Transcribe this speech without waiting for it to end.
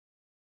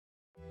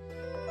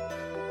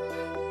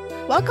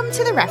Welcome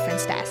to the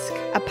Reference Desk,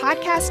 a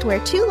podcast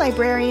where two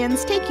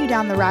librarians take you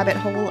down the rabbit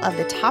hole of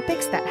the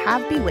topics that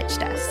have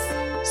bewitched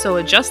us. So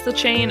adjust the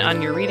chain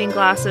on your reading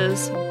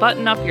glasses,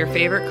 button up your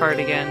favorite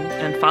cardigan,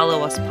 and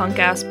follow us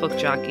punk-ass book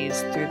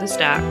jockeys through the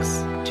stacks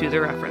to the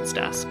Reference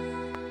Desk.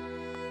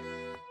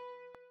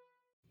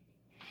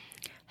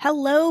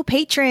 Hello,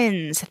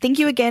 patrons! Thank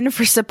you again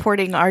for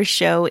supporting our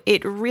show.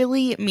 It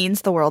really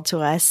means the world to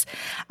us.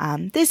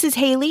 This is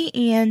Haley,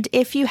 and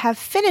if you have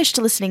finished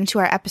listening to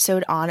our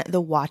episode on The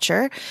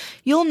Watcher,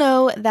 you'll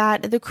know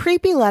that the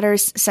creepy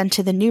letters sent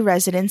to the new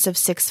residents of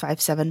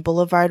 657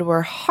 Boulevard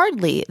were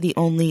hardly the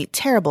only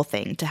terrible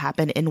thing to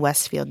happen in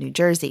Westfield, New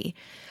Jersey.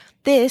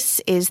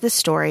 This is the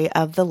story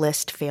of the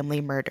List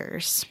family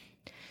murders.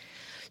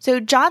 So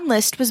John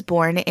List was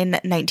born in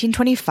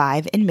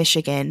 1925 in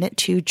Michigan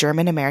to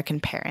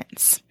German-American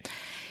parents.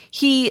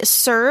 He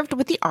served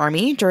with the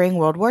Army during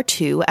World War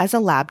II as a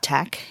lab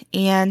tech,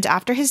 and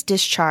after his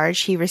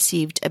discharge, he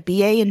received a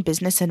BA in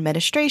Business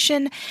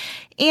Administration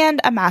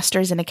and a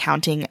Master's in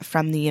Accounting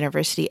from the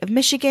University of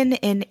Michigan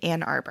in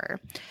Ann Arbor.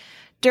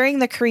 During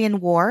the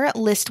Korean War,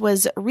 List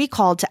was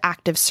recalled to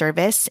active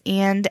service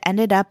and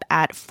ended up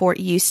at Fort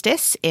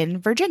Eustis in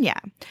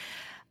Virginia.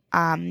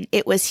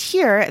 It was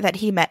here that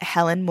he met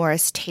Helen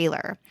Morris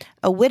Taylor,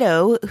 a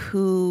widow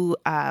who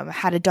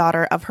had a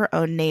daughter of her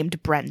own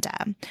named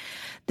Brenda.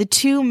 The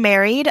two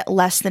married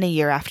less than a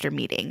year after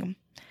meeting.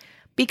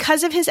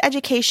 Because of his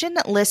education,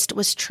 List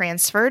was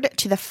transferred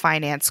to the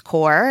Finance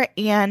Corps,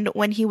 and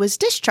when he was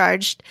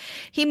discharged,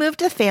 he moved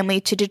the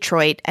family to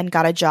Detroit and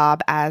got a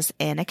job as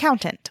an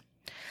accountant.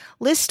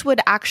 List would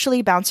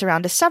actually bounce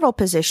around to several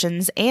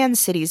positions and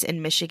cities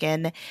in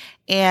Michigan,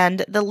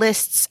 and the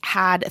Lists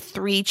had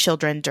 3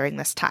 children during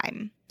this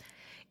time.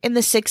 In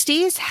the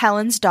 60s,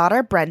 Helen's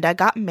daughter Brenda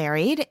got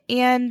married,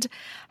 and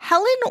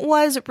Helen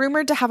was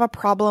rumored to have a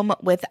problem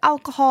with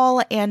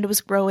alcohol and was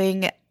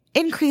growing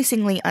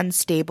increasingly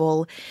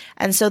unstable,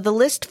 and so the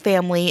List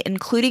family,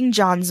 including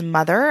John's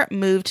mother,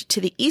 moved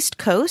to the East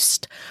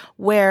Coast,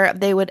 where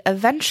they would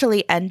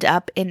eventually end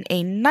up in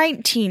a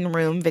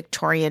 19-room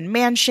Victorian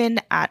mansion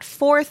at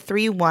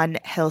 431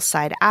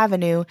 Hillside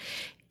Avenue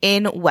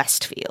in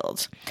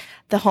Westfield.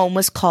 The home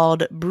was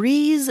called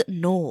Breeze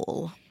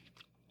Knoll.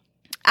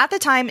 At the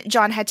time,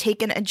 John had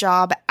taken a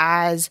job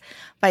as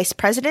vice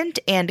president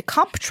and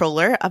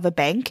comptroller of a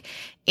bank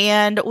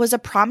and was a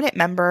prominent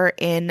member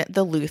in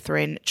the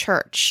Lutheran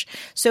Church.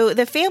 So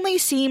the family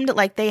seemed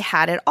like they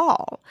had it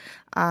all.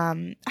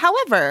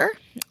 However,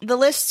 the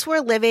Lists were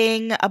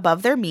living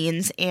above their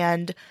means,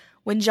 and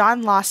when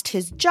John lost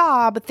his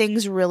job,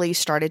 things really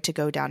started to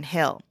go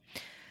downhill.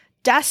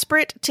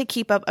 Desperate to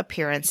keep up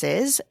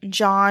appearances,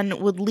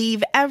 John would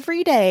leave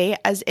every day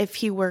as if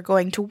he were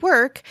going to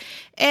work,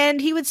 and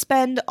he would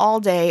spend all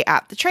day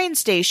at the train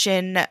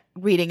station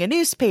reading a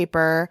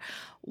newspaper,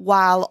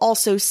 while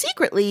also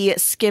secretly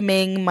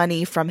skimming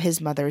money from his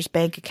mother's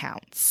bank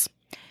accounts.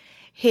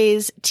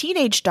 His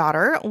teenage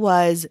daughter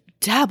was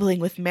dabbling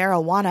with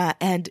marijuana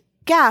and,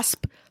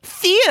 gasp,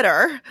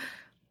 theater,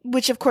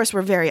 which of course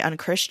were very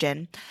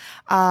unchristian.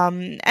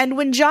 And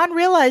when John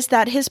realized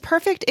that his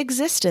perfect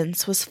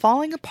existence was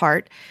falling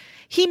apart,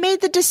 he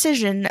made the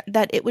decision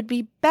that it would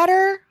be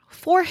better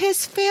for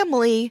his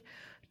family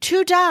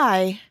to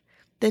die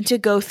than to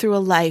go through a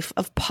life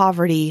of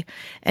poverty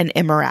and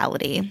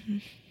immorality.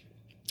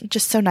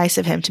 Just so nice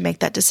of him to make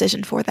that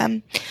decision for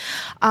them.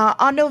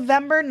 On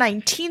November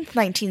 19th,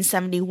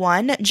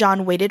 1971,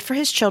 John waited for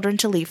his children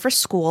to leave for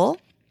school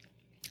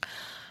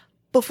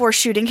before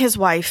shooting his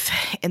wife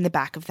in the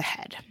back of the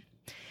head.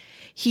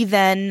 He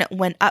then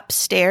went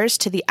upstairs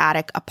to the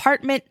attic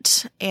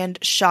apartment and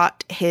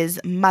shot his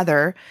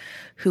mother,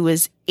 who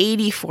was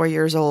 84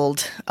 years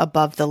old,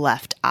 above the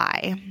left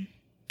eye.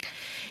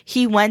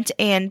 He went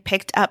and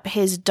picked up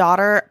his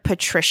daughter,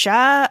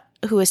 Patricia,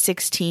 who was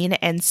 16,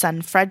 and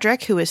son,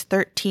 Frederick, who was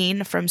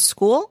 13, from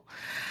school,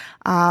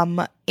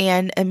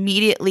 and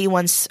immediately,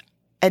 once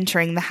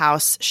entering the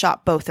house,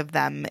 shot both of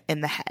them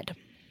in the head.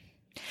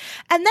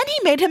 And then he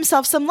made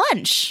himself some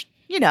lunch,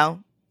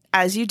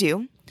 as you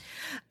do,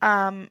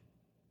 and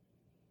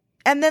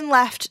then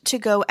left to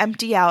go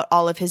empty out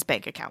all of his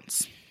bank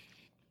accounts.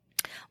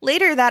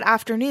 Later that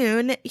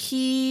afternoon,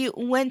 he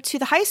went to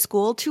the high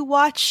school to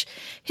watch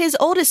his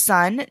oldest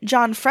son,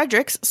 John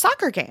Frederick's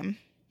soccer game.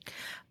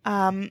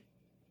 God.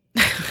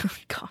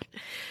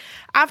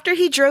 After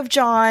he drove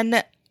John,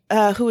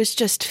 who was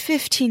just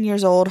 15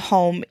 years old,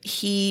 home,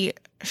 he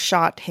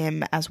shot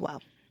him as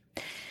well.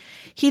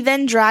 He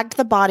then dragged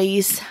the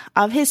bodies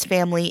of his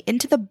family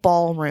into the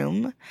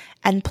ballroom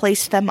and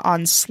placed them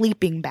on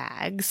sleeping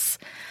bags,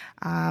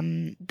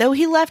 though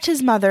he left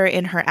his mother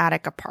in her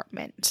attic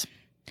apartment.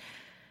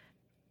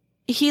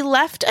 He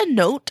left a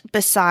note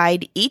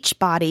beside each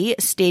body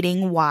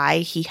stating why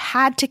he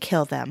had to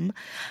kill them,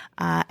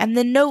 and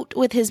the note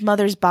with his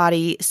mother's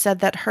body said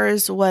that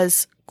hers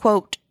was,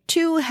 quote,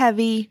 too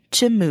heavy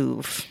to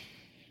move.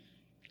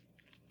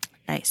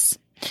 Nice.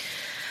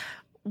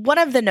 One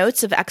of the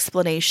notes of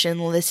explanation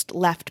List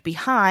left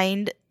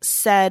behind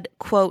said,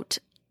 quote,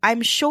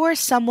 I'm sure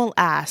some will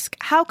ask,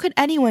 how could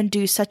anyone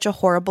do such a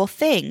horrible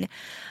thing?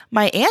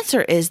 My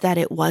answer is that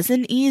it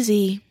wasn't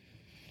easy.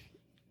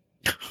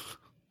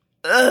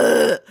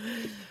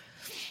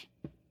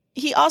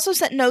 He also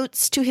sent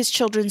notes to his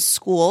children's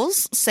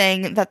schools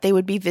saying that they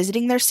would be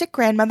visiting their sick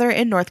grandmother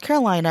in North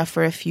Carolina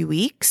for a few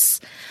weeks.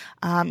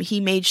 He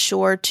made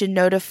sure to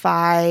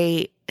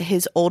notify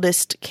his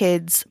oldest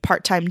kids'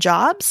 part-time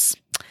jobs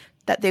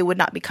that they would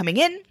not be coming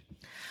in.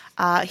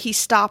 He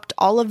stopped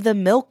all of the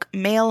milk,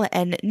 mail,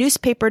 and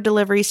newspaper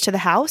deliveries to the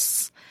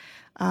house.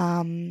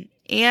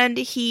 And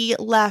he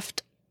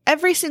left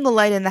every single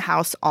light in the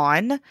house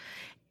on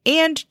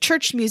and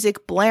church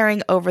music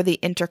blaring over the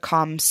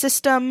intercom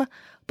system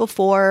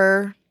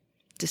before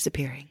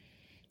disappearing.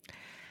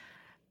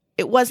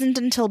 It wasn't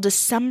until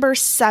December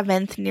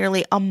 7th,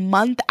 nearly a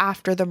month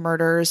after the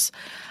murders,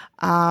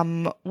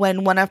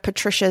 when one of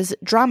Patricia's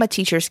drama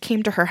teachers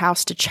came to her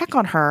house to check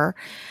on her,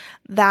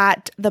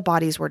 that the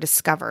bodies were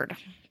discovered.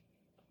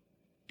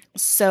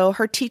 So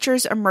her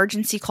teacher's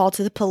emergency call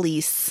to the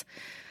police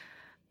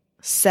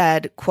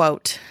said,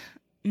 quote,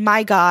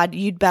 "My God,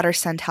 you'd better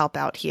send help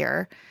out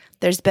here.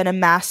 There's been a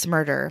mass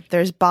murder.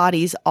 There's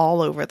bodies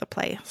all over the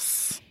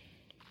place."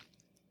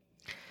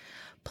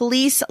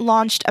 Police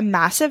launched a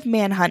massive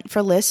manhunt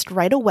for List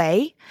right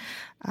away.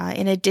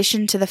 In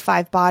addition to the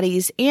 5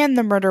 bodies and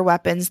the murder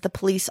weapons, the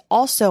police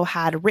also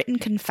had written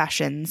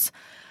confessions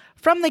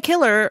from the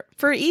killer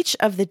for each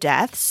of the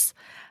deaths.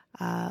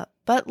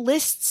 But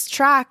List's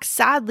track,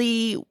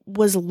 sadly,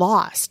 was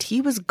lost.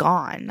 He was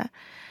gone.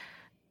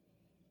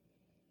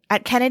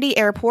 At Kennedy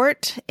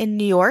Airport in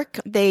New York,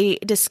 they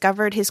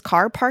discovered his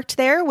car parked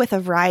there with a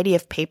variety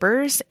of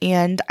papers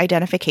and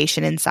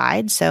identification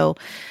inside. So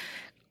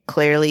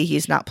clearly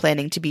he's not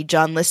planning to be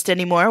John List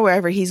anymore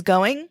wherever he's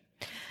going.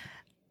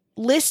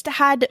 List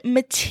had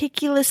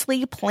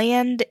meticulously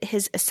planned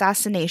his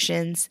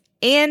assassinations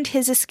and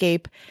his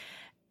escape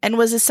and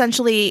was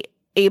essentially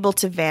able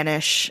to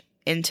vanish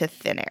into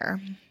thin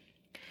air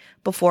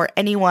before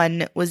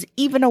anyone was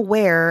even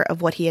aware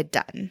of what he had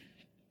done.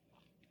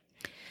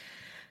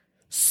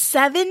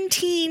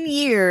 17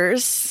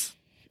 years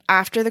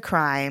after the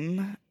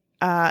crime,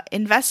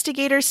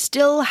 investigators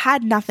still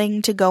had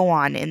nothing to go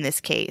on in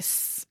this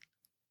case.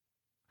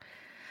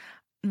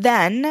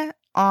 Then,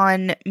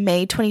 on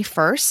May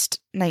 21st,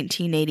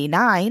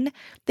 1989,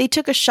 they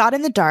took a shot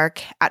in the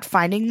dark at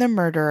finding the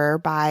murderer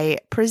by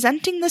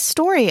presenting the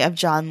story of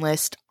John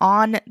List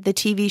on the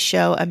TV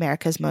show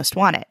America's Most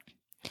Wanted.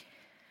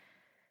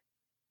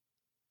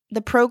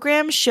 The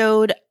program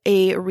showed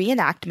a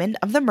reenactment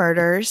of the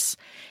murders,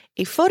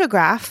 a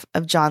photograph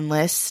of John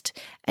List,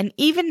 and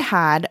even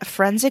had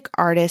forensic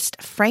artist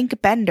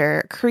Frank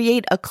Bender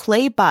create a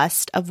clay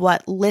bust of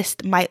what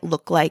List might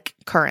look like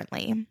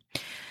currently.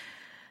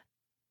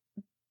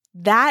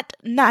 That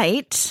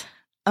night,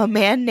 a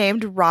man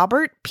named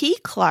Robert P.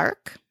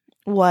 Clark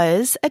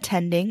was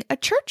attending a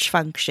church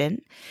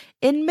function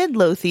in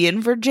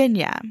Midlothian,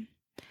 Virginia.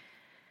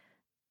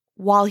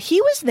 While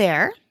he was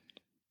there,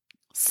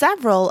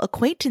 several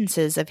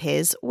acquaintances of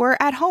his were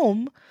at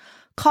home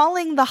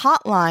calling the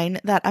hotline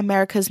that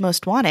America's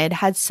Most Wanted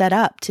had set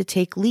up to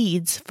take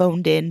leads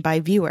phoned in by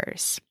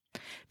viewers,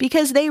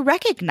 because they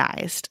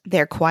recognized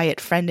their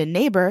quiet friend and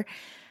neighbor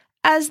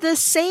as the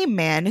same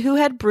man who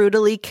had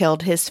brutally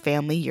killed his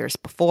family years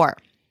before.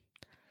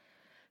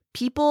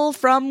 People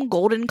from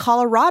Golden,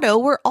 Colorado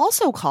were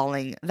also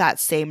calling that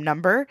same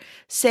number,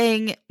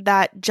 saying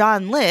that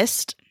John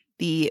List,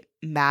 the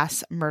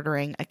mass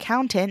murdering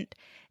accountant,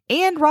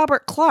 and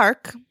Robert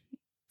Clark,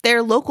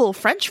 their local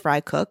French fry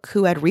cook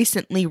who had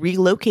recently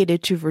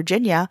relocated to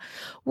Virginia,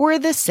 were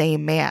the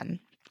same man.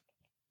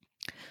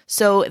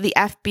 So the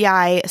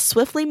FBI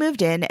swiftly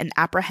moved in and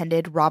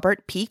apprehended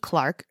Robert P.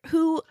 Clark,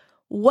 who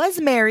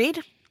was married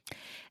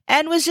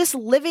and was just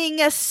living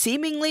a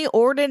seemingly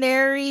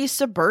ordinary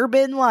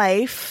suburban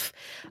life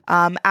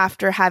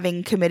after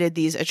having committed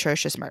these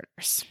atrocious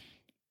murders.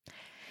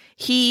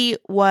 He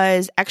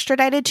was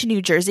extradited to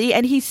New Jersey,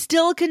 and he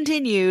still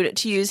continued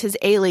to use his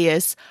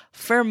alias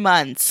for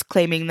months,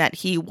 claiming that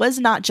he was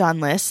not John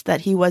List,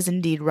 that he was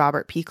indeed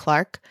Robert P.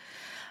 Clark.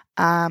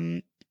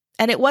 And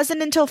it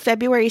wasn't until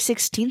February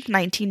 16th,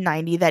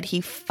 1990, that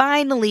he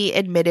finally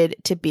admitted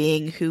to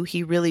being who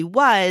he really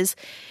was,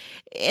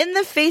 in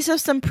the face of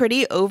some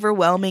pretty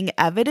overwhelming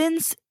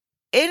evidence,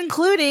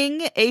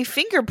 including a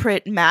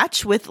fingerprint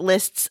match with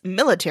List's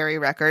military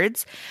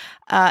records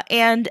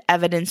and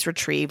evidence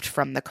retrieved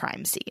from the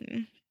crime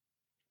scene.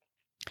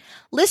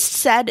 List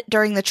said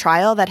during the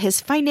trial that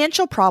his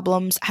financial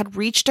problems had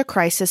reached a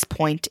crisis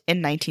point in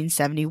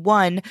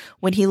 1971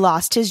 when he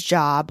lost his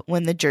job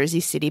when the Jersey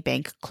City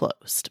Bank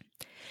closed.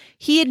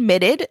 He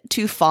admitted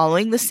to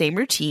following the same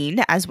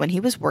routine as when he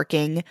was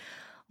working,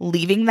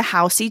 leaving the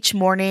house each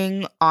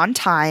morning on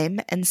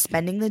time and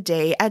spending the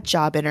day at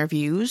job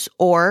interviews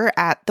or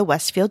at the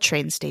Westfield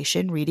train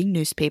station reading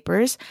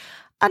newspapers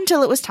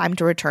until it was time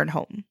to return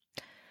home.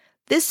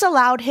 This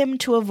allowed him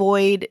to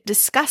avoid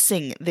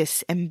discussing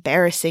this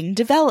embarrassing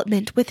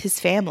development with his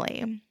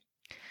family.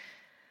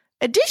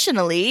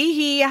 Additionally,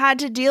 he had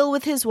to deal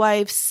with his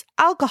wife's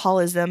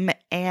alcoholism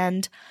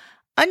and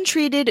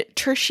untreated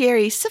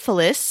tertiary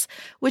syphilis,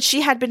 which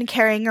she had been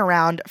carrying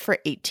around for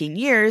 18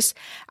 years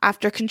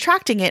after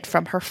contracting it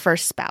from her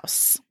first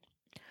spouse.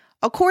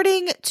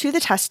 According to the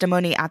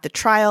testimony at the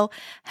trial,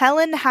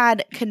 Helen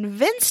had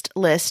convinced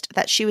List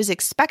that she was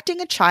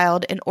expecting a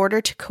child in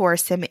order to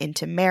coerce him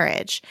into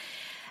marriage.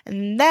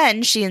 And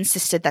then she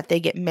insisted that they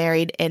get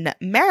married in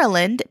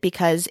Maryland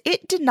because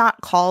it did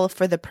not call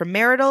for the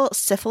premarital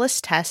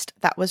syphilis test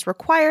that was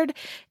required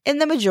in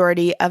the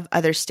majority of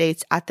other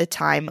states at the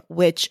time,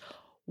 which,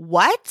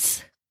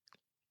 what?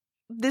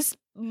 This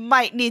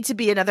might need to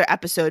be another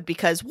episode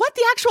because what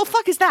the actual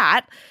fuck is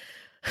that?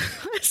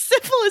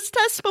 Syphilis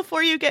test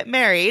before you get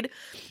married.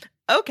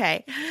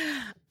 Okay.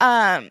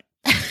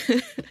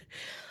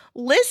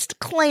 List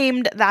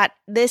claimed that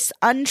this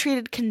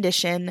untreated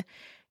condition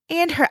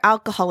and her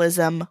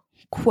alcoholism,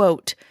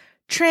 quote,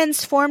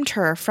 transformed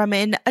her from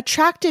an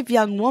attractive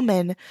young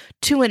woman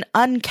to an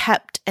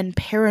unkept and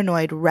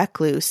paranoid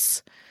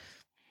recluse.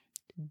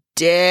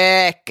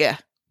 Dick.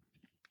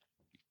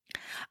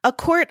 A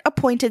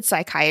court-appointed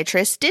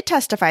psychiatrist did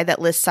testify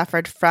that List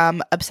suffered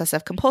from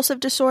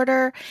obsessive-compulsive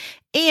disorder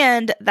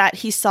and that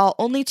he saw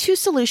only two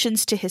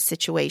solutions to his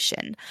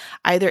situation,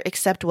 either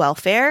accept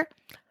welfare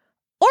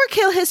or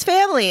kill his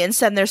family and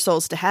send their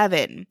souls to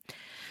heaven.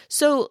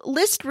 So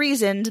List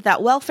reasoned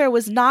that welfare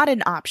was not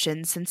an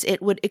option since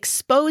it would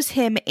expose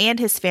him and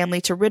his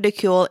family to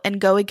ridicule and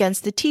go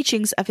against the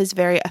teachings of his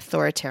very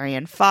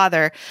authoritarian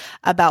father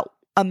about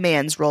a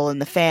man's role in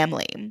the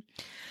family.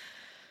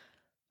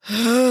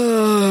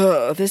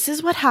 This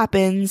is what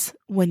happens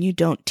when you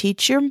don't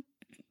teach your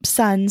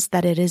sons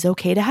that it is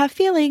okay to have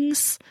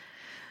feelings.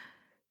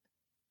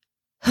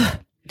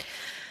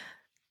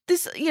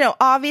 This,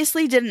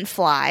 obviously didn't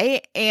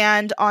fly,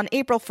 and on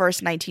April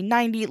 1st,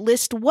 1990,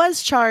 List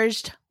was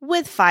charged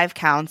with 5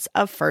 counts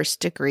of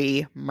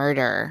first-degree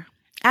murder.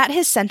 At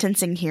his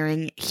sentencing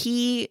hearing,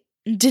 he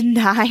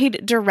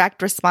denied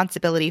direct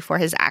responsibility for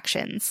his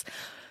actions,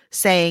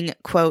 saying,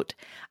 quote,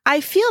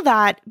 I feel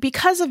that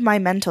because of my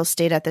mental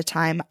state at the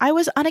time, I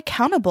was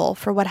unaccountable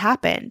for what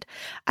happened.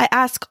 I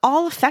ask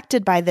all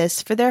affected by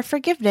this for their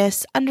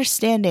forgiveness,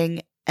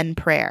 understanding, and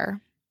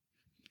prayer.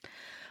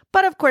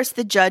 But of course,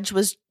 the judge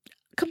was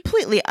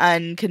completely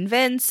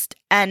unconvinced,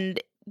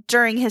 and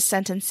during his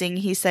sentencing,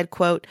 he said,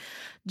 quote,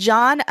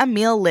 John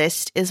Emil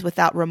List is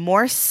without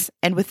remorse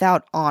and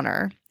without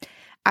honor.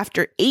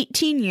 After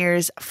 18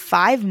 years,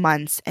 5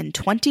 months, and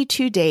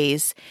 22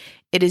 days,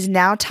 it is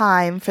now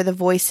time for the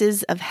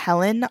voices of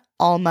Helen,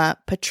 Alma,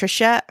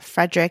 Patricia,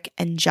 Frederick,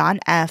 and John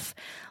F.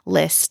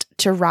 List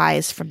to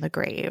rise from the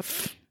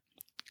grave.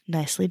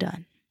 Nicely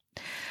done.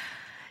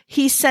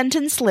 He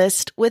sentenced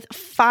List with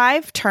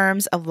 5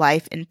 terms of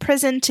life in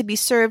prison to be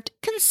served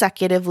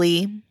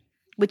consecutively,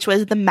 which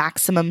was the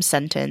maximum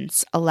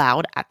sentence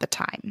allowed at the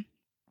time.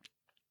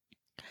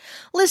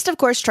 List, of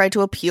course, tried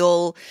to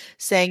appeal,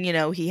 saying,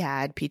 he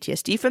had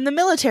PTSD from the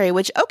military,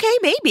 which, okay,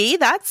 maybe.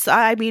 That's,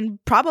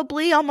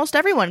 probably almost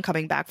everyone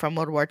coming back from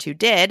World War II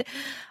did.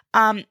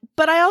 But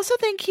I also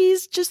think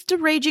he's just a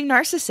raging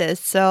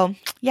narcissist. So,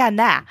 yeah,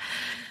 nah.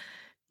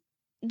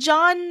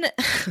 John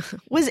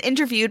was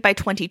interviewed by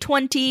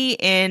 2020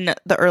 in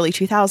the early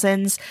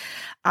 2000s,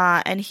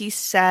 and he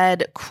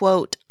said,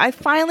 quote, I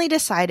finally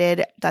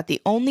decided that the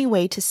only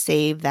way to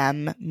save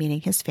them, meaning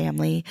his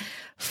family,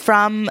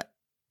 from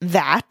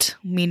that,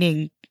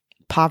 meaning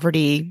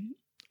poverty,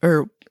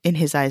 or in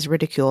his eyes,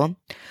 ridicule,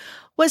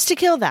 was to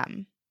kill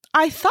them.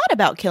 I thought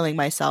about killing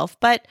myself,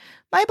 but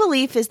my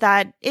belief is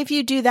that if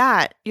you do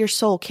that, your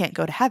soul can't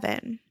go to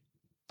heaven.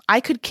 I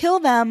could kill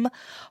them.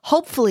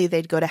 Hopefully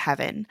they'd go to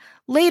heaven.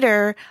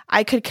 Later,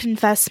 I could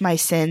confess my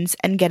sins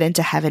and get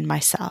into heaven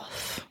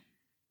myself.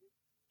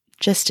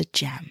 Just a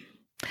gem.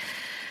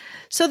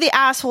 So the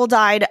asshole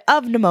died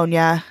of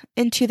pneumonia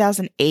in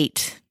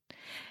 2008.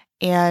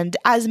 And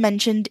as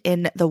mentioned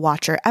in the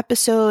Watcher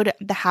episode,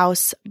 the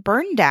house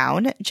burned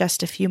down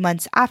just a few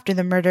months after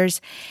the murders,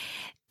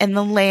 and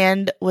the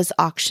land was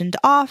auctioned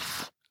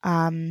off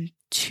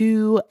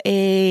to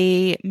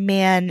a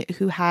man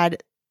who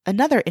had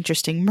another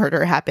interesting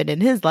murder happen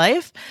in his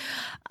life.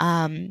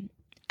 And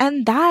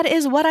that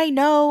is what I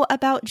know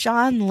about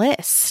John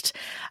List.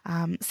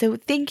 So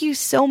thank you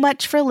so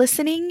much for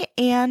listening,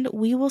 and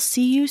we will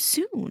see you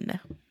soon.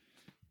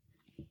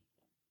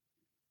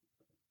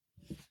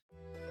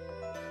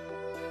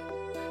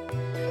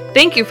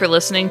 Thank you for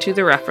listening to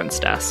The Reference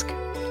Desk.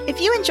 If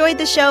you enjoyed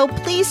the show,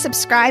 please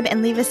subscribe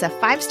and leave us a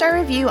 5-star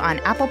review on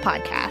Apple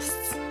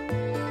Podcasts.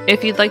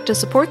 If you'd like to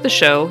support the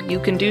show, you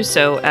can do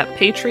so at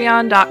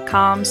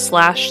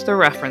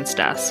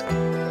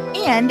patreon.com/thereferencedesk.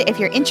 And if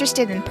you're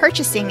interested in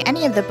purchasing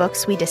any of the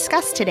books we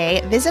discussed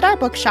today, visit our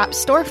bookshop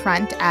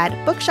storefront at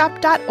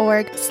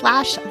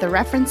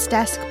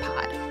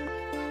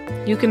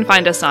bookshop.org/thereferencedeskpod. You can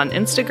find us on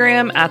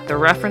Instagram at The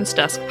Reference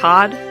Desk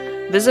Pod,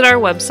 visit our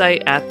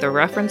website at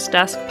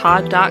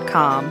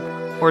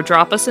thereferencedeskpod.com, or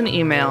drop us an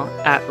email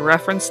at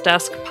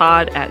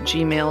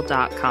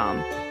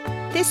referencedeskpod@gmail.com.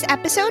 This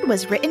episode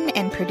was written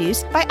and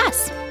produced by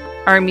us.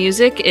 Our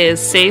music is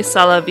C'est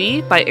Ça la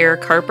vie by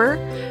Eric Harper,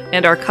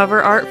 and our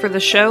cover art for the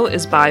show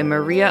is by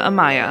Maria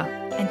Amaya.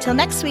 Until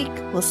next week,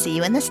 we'll see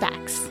you in the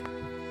stacks.